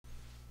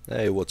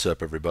Hey, what's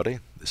up, everybody?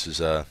 This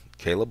is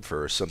Caleb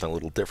for something a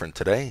little different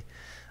today.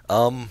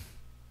 Um,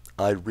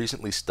 I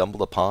recently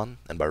stumbled upon,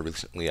 and by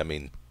recently I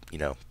mean,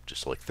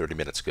 just like 30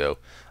 minutes ago,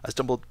 I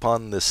stumbled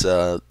upon this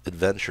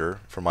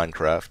adventure for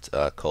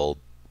Minecraft called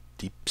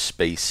Deep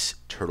Space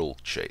Turtle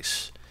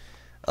Chase.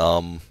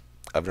 Um,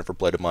 I've never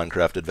played a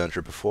Minecraft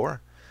adventure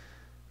before,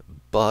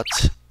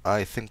 but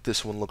I think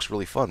this one looks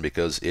really fun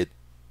because it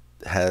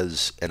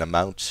has an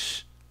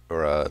amount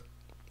or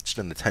just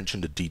an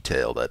attention to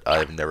detail that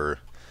I've never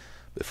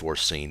before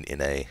seen in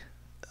a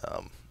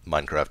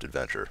Minecraft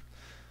adventure.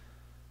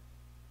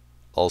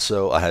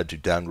 Also, I had to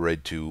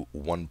downgrade to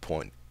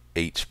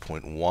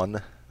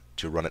 1.8.1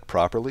 to run it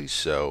properly,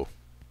 so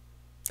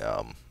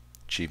um,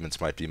 achievements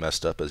might be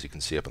messed up, as you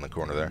can see up in the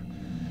corner there.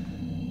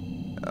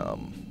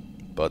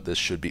 But this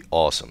should be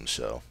awesome,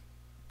 so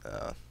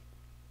uh,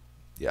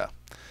 yeah.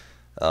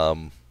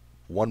 Um,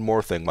 One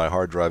more thing, my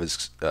hard drive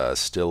is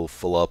still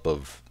full up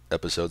of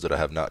episodes that I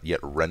have not yet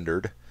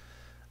rendered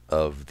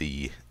of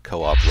the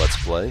co-op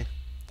Let's Play,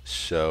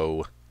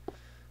 so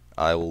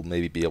I will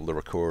maybe be able to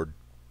record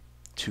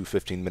two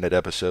 15-minute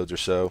episodes or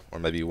so, or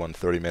maybe one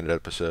 30-minute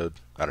episode.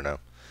 I don't know.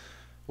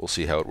 We'll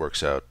see how it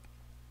works out.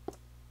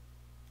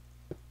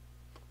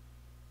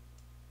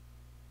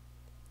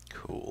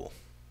 Cool.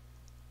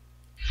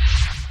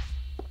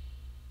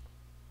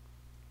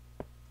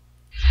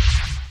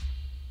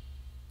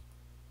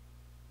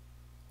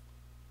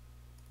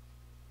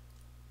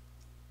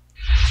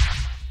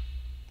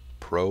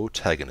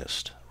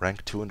 Protagonist.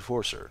 Rank 2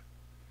 Enforcer.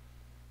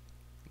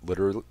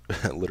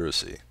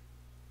 Literacy.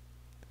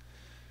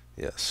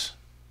 Yes.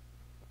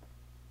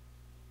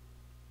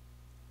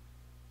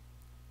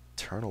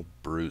 Eternal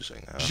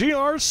bruising, huh?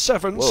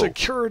 GR7 Whoa.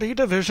 Security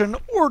Division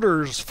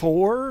orders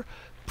for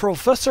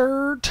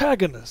Professor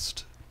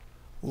Tagonist.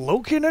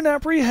 Locate and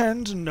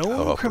apprehend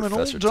known Oh, criminal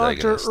Professor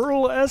Dr. Tagonist.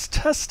 Earl S.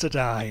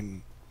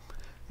 Testadine.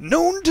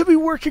 Known to be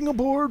working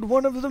aboard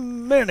one of the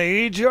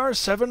many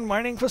GR7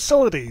 mining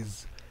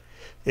facilities.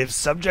 If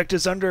subject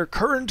is under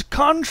current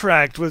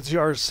contract with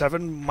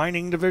GR7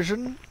 Mining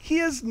Division, he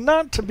is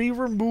not to be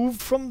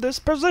removed from this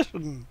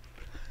position.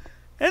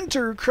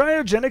 Enter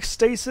cryogenic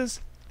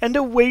stasis and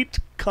await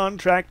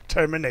contract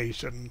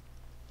termination.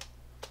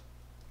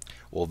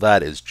 Well,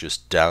 that is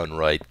just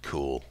downright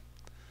cool.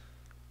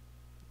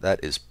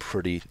 That is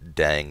pretty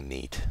dang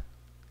neat,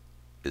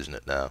 isn't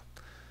it now?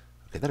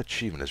 Okay, that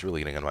achievement is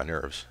really getting on my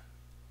nerves.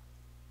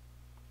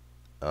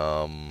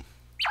 Um...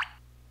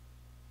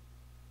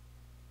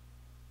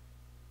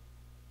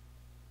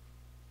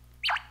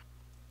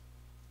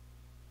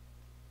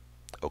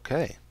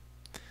 Okay.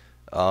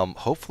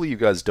 Hopefully you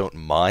guys don't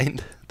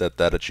mind that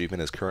that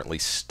achievement is currently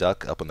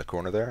stuck up in the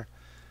corner there.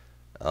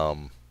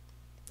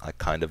 I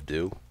kind of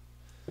do.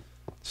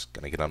 It's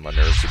gonna get on my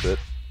nerves a bit.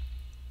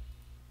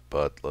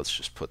 But let's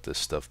just put this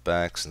stuff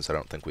back since I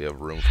don't think we have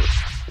room for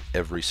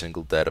every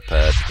single data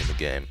pad in the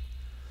game.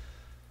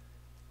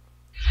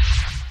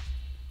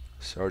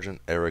 Sergeant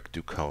Eric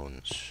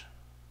Ducones.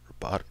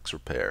 Robotics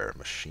repair,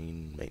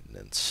 machine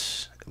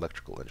maintenance,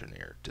 electrical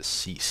engineer,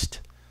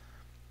 deceased.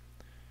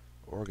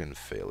 Organ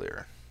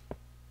failure.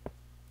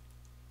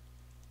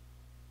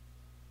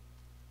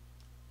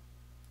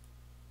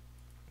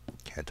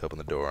 Can't open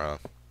the door, huh?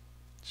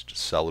 It's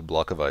just a solid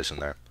block of ice in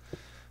there.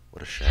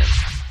 What a shame.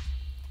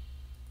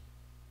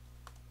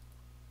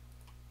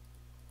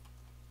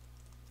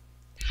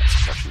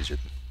 That's much easier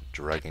than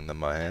dragging them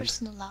by hand.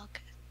 Personal log.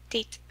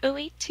 Date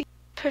 082.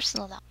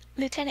 Personal log.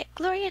 Lieutenant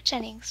Gloria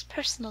Jennings.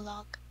 Personal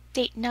log.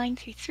 Date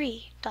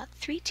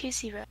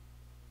 933.320.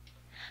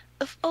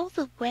 Of all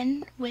the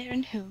when, where,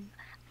 and whom,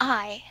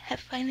 I have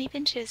finally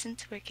been chosen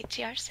to work at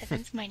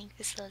GR7's mining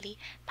facility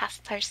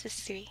past Tarsus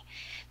 3.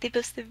 They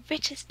boast the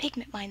richest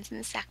pigment mines in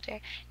the sector,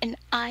 and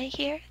I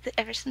hear that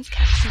ever since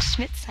Captain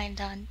Schmidt signed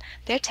on,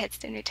 their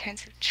Tedstone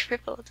returns have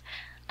tripled.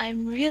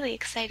 I'm really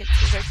excited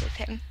to work with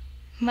him.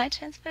 My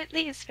transport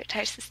leaves for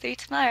Tarsus 3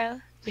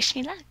 tomorrow. Wish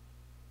me luck.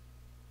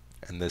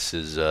 And this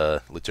is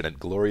Lieutenant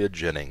Gloria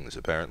Jennings,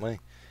 apparently.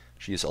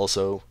 She is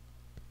also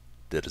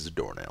dead as a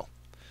doornail.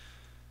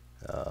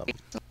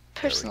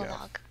 Personal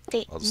log.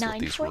 Date I'll just let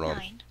these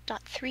run.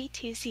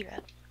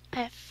 949.320. I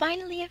have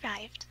finally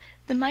arrived.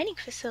 The mining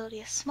facility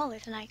is smaller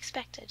than I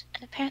expected,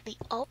 and apparently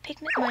all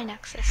pigment mine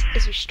access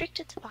is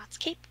restricted to bots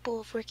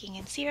capable of working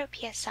in 0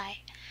 PSI.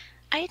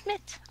 I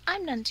admit,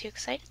 I'm none too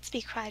excited to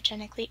be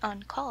cryogenically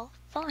on call,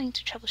 falling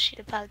to troubleshoot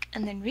a bug,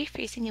 and then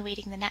refreezing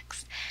awaiting the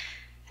next.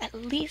 At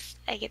least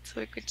I get to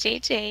work with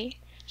JJ.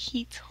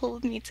 He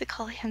told me to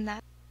call him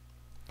that.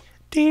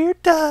 Dear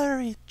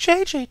Diary,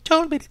 JJ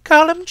told me to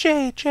call him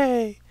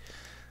JJ.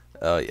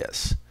 Oh,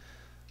 yes.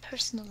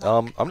 Personal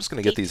log. I'm just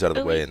going to get these out of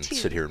the way and 082.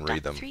 sit here and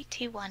read them.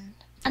 321.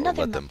 Or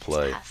Another let them month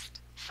play. has passed.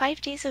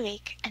 5 days a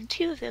week, and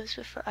 2 of those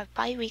were for our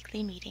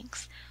bi-weekly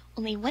meetings.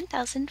 Only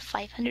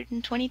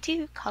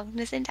 1,522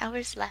 cognizant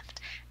hours left.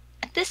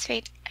 At this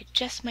rate, I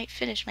just might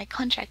finish my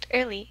contract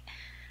early.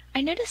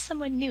 I noticed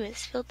someone new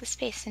has filled the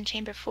space in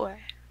Chamber 4,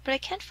 but I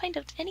can't find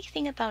out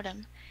anything about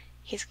him.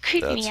 He's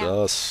creeping me That's out.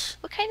 us.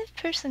 What kind of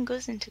person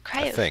goes into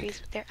I think.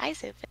 cryo-freeze with their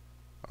eyes open?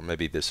 Or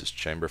maybe this is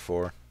Chamber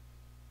 4.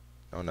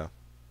 Oh no.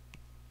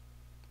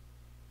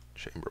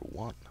 Chamber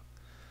 1.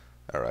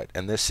 Alright,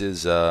 and this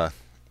is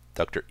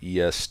Dr.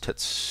 E.S.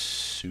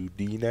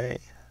 Tetsudine.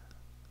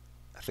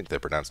 I think they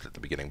pronounced it at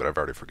the beginning, but I've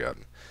already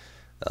forgotten.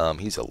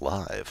 He's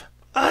alive.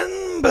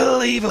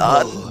 Unbelievable!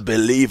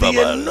 Unbelievable!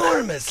 The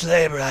enormous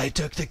labor I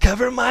took to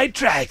cover my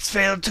tracks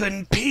failed to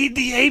impede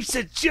the apes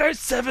at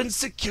GR7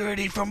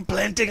 security from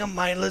planting a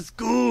mindless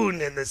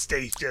goon in the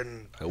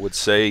station. I would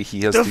say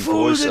he has The the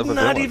fool voice did of a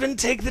not villain. even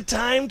take the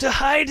time to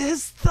hide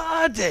his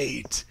thaw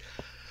date.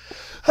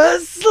 A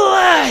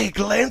sly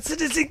glance at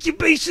his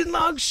incubation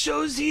log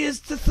shows he is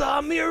to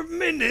thaw mere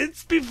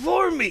minutes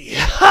before me.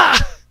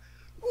 Ha!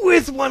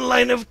 With one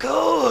line of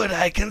code,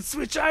 I can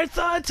switch our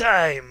thaw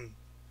time.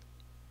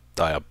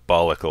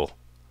 Diabolical.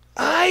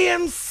 I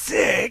am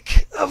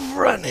sick of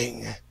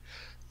running.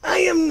 I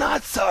am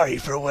not sorry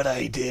for what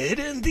I did,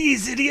 and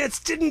these idiots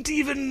didn't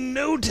even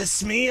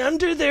notice me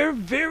under their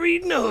very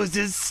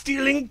noses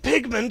stealing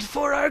pigment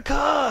for our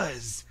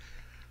cause.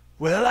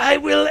 Well, I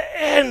will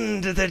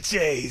end the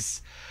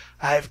chase.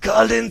 I've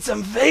called in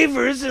some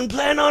favors and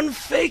plan on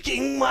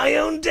faking my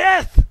own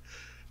death.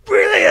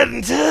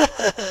 Brilliant!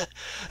 A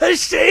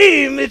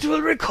shame it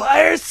will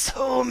require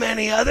so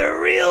many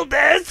other real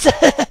deaths.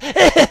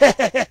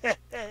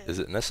 Is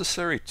it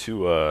necessary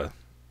to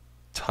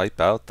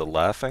type out the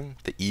laughing?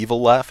 The evil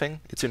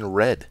laughing? It's in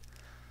red.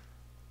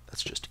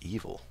 That's just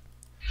evil.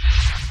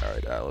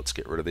 Alright, let's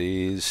get rid of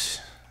these.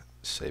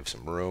 Save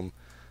some room.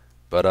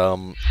 But,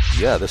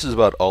 yeah, this is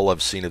about all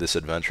I've seen of this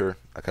adventure.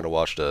 I kind of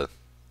watched a...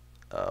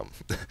 I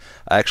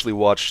actually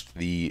watched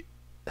the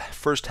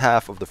first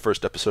half of the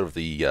first episode of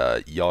the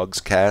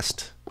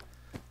Yogscast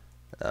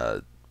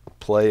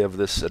play of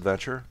this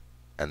adventure,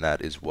 and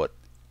that is what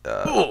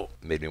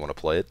made me want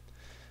to play it,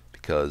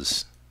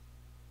 because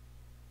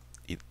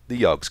the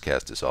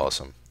Yogscast is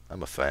awesome.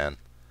 I'm a fan.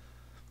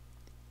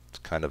 It's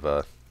kind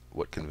of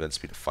what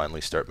convinced me to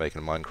finally start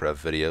making Minecraft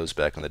videos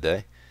back in the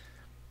day.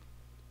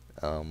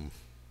 I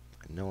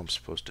know I'm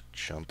supposed to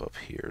jump up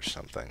here or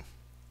something.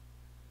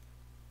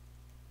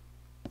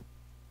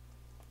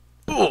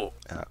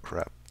 Ah,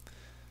 crap.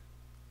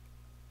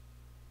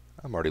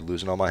 I'm already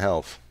losing all my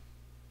health.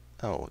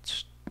 Oh,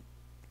 it's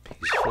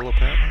peaceful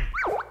apparently.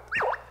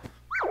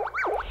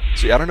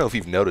 See, I don't know if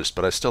you've noticed,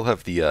 but I still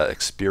have the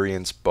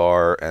experience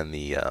bar and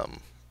the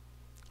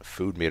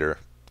food meter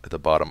at the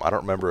bottom. I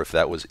don't remember if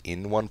that was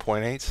in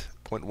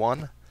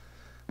 1.8.1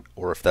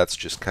 or if that's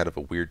just kind of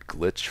a weird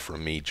glitch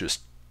from me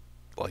just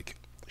like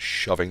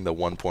shoving the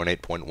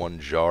 1.8.1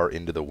 jar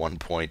into the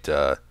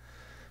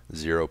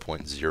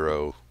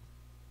 1.0.0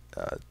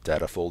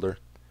 data folder,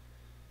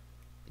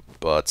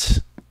 but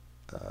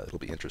it'll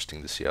be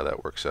interesting to see how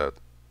that works out.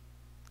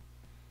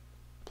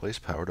 Place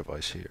power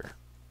device here.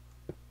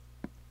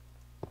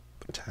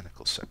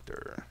 Botanical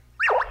sector.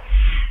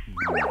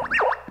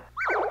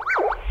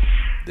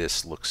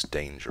 This looks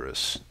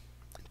dangerous.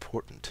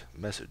 Important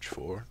message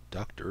for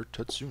Dr.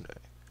 Tatsune.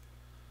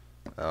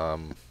 If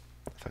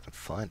I can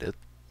find it.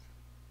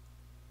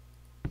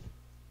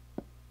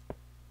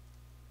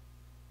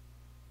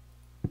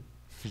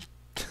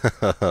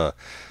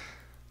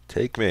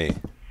 Take me.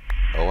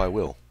 Oh, I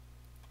will.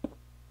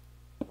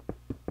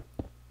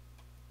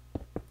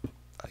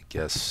 I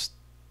guess...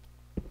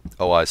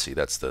 Oh, I see.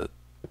 That's the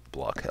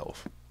block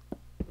health.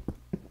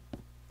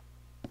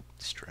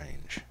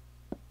 Strange.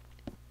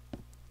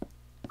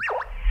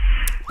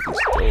 These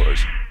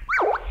doors.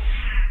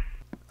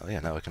 Oh yeah,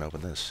 now I can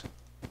open this.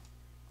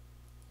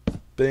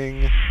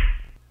 Bing.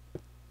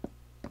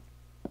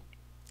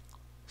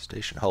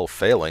 Station hull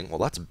failing. Well,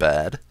 that's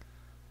bad.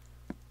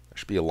 There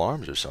should be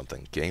alarms or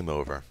something. Game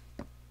over.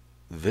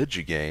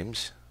 Vigi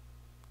games.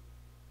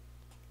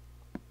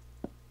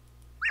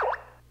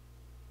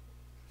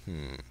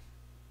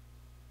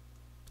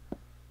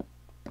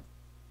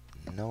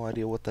 No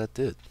idea what that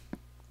did.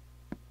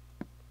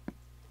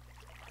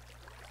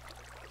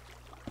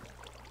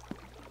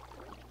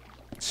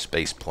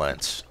 Space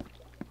plants.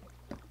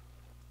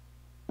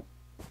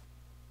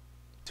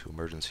 2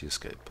 emergency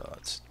escape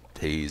pods.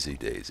 Daisy,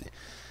 daisy.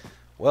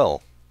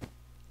 Well,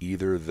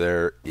 either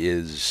there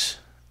is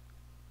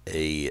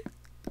a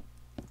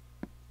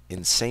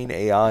insane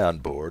AI on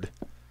board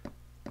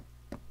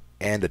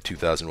and a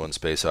 2001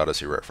 Space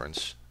Odyssey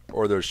reference,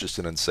 or there's just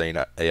an insane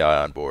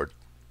AI on board,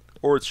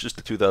 or it's just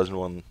a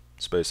 2001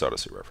 Space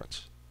Odyssey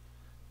reference.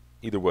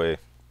 Either way,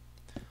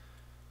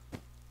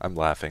 I'm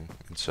laughing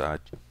inside,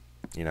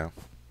 you know.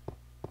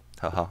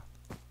 Haha.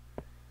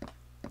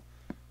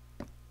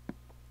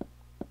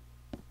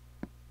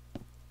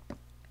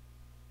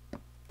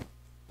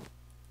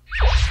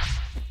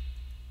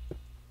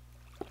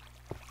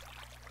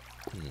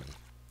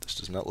 This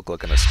does not look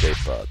like an escape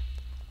pod.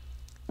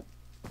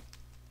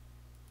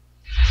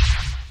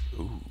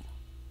 Ooh.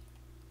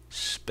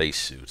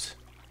 Spacesuit.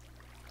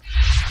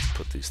 Let's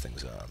put these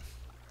things on.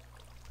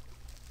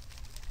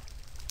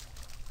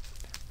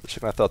 For a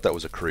second I thought that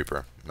was a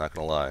creeper, not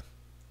gonna lie.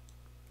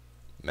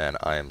 Man,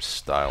 I am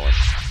styling.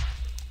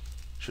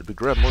 Should we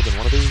grab more than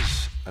one of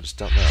these? I just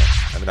don't know.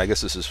 I mean, I guess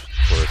this is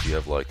for if you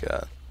have like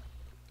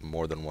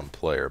more than one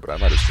player, but I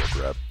might as well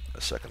grab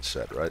a second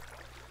set, right?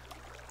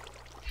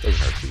 Doesn't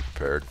hurt to be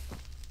prepared.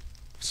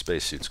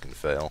 Spacesuits can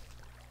fail.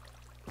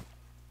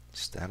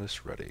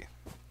 Status ready.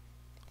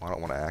 Well, I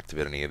don't want to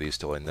activate any of these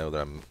till I know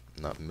that I'm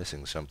not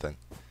missing something.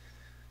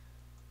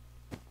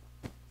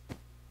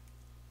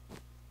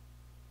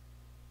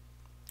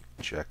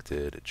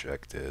 Ejected,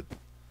 ejected.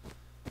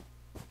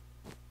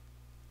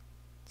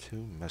 2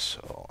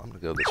 missile. I'm gonna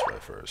go this way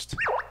first.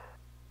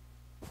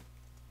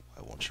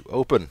 Why won't you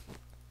open?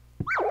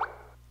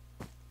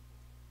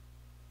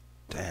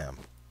 Damn.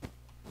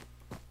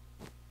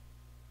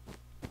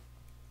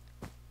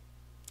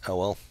 Oh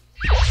well.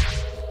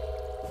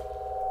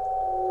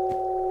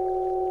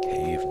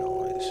 Cave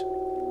noise.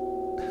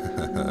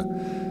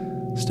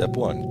 Step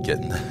 1, get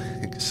in the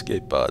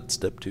escape pod.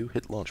 Step 2,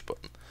 hit launch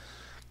button.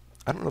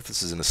 I don't know if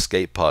this is an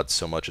escape pod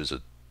so much as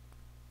a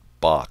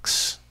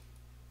box.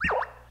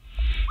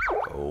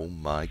 Oh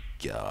my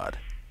god.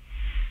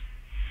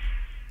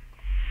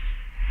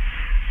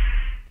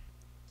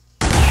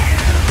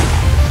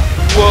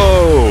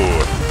 Whoa!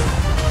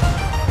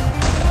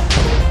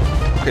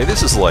 Okay,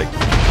 this is like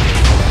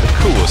the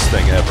coolest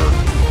thing ever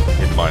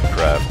in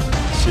Minecraft.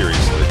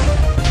 Seriously.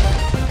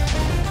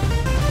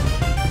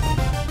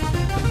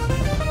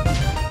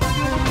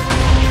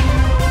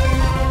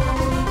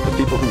 The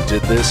people who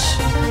did this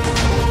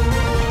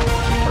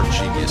are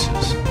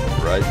geniuses,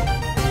 right?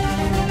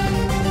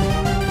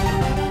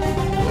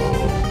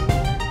 Whoa.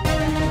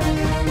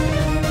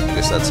 I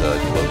guess that's a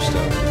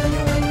glowstone.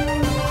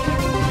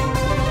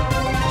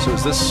 So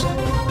is this...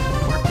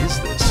 What is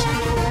this?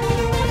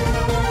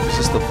 Is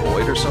this the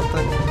void or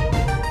something?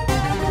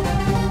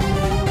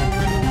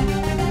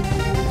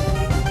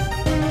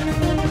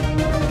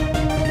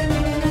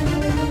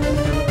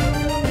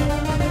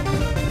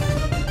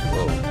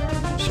 Whoa.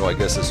 So I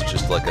guess this is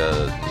just like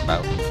a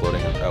mountain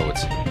floating... Oh,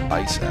 it's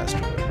ice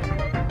asteroid.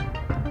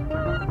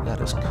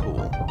 That is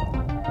cool.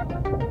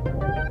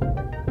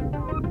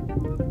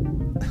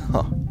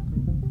 Huh.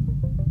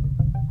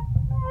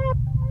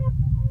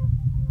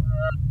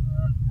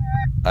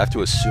 I have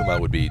to assume I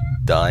would be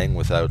dying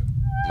without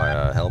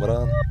my helmet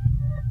on.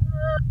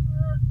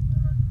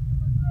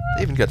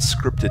 They even got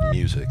scripted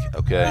music,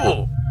 okay?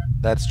 Whoa.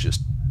 That's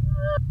just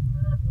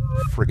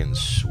friggin'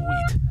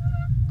 sweet.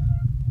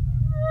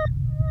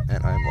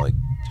 And I'm like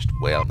just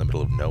way out in the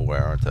middle of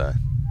nowhere, aren't I?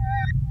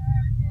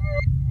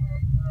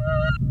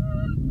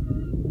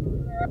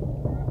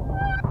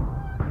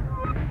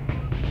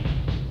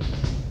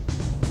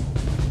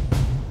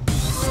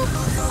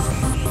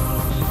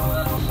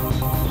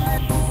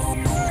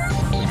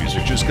 The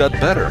music just got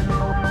better.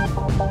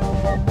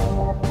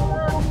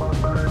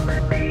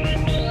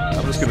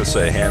 I'm just gonna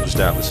say, hands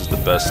down, this is the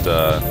best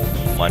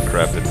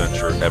Minecraft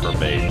adventure ever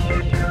made.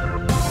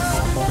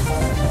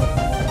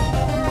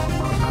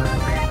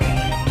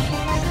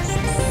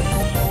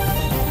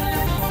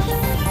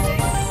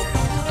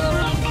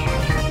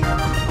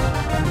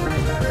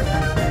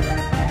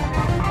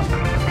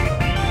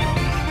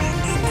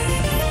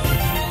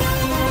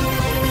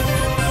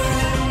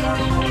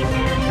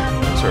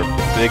 Those are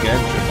big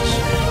engines.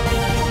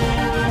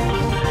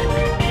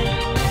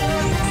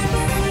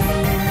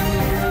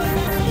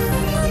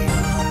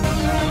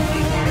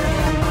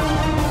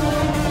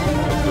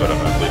 Good, I'm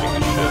not leaving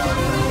the ship.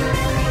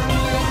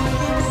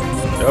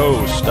 No,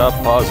 stop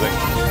pausing.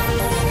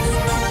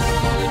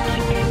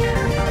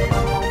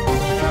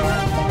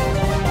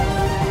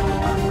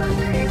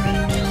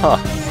 Huh.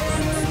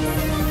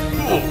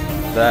 Ooh,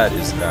 that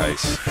is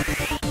nice.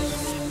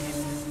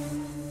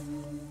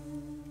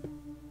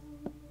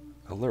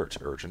 Alert,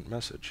 urgent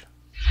message.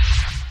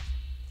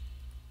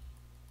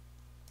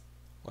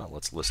 Well,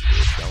 let's listen to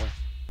it, shall we?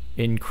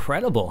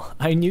 Incredible.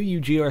 I knew you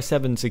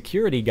GR7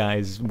 security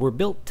guys were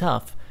built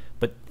tough,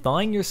 but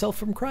thawing yourself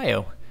from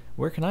cryo.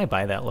 Where can I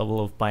buy that level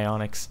of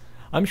bionics?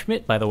 I'm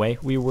Schmidt, by the way.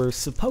 We were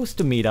supposed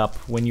to meet up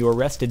when you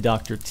arrested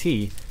Dr.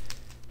 T.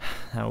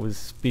 That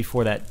was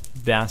before that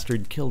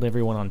bastard killed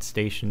everyone on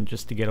station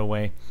just to get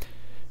away.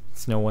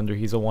 It's no wonder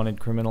he's a wanted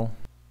criminal.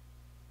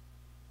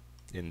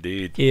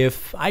 Indeed.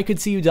 If I could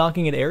see you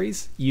docking at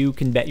Ares, you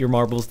can bet your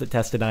marbles that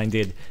Testadine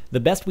did. The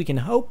best we can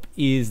hope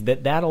is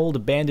that that old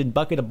abandoned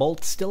bucket of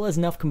bolts still has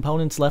enough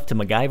components left to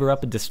MacGyver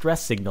up a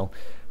distress signal.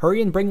 Hurry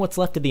and bring what's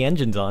left of the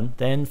engines on,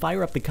 then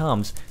fire up the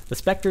comms. The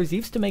Spectres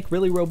used to make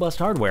really robust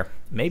hardware.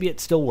 Maybe it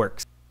still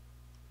works.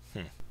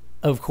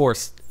 Of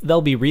course,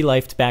 they'll be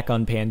relifed back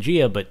on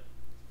Pangea, but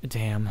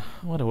damn,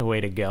 what a way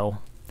to go.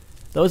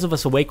 Those of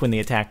us awake when the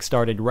attack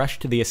started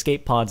rushed to the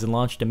escape pods and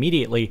launched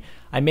immediately.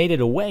 I made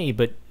it away,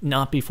 but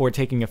not before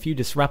taking a few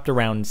disruptor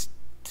rounds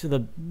to the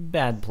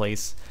bad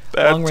place.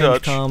 Bad Long-range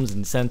touch. comms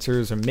and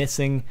sensors are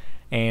missing,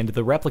 and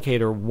the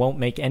replicator won't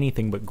make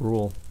anything but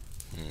gruel.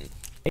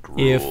 Gruel.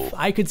 If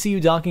I could see you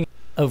docking...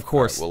 Of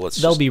course, well, let's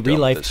they'll just be dump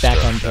relifed this back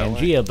stuff, on shall we?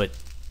 Pangea, but...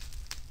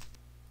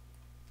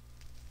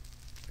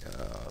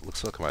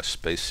 Looks like my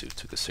spacesuit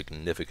took a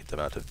significant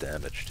amount of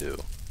damage, too.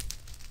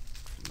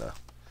 From the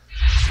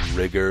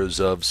rigors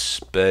of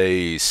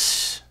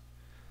space.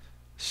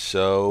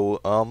 So,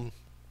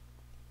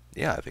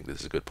 yeah, I think this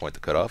is a good point to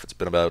cut off. It's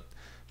been about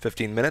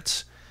 15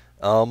 minutes.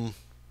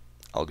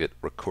 I'll get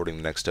recording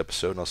the next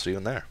episode, and I'll see you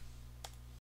in there.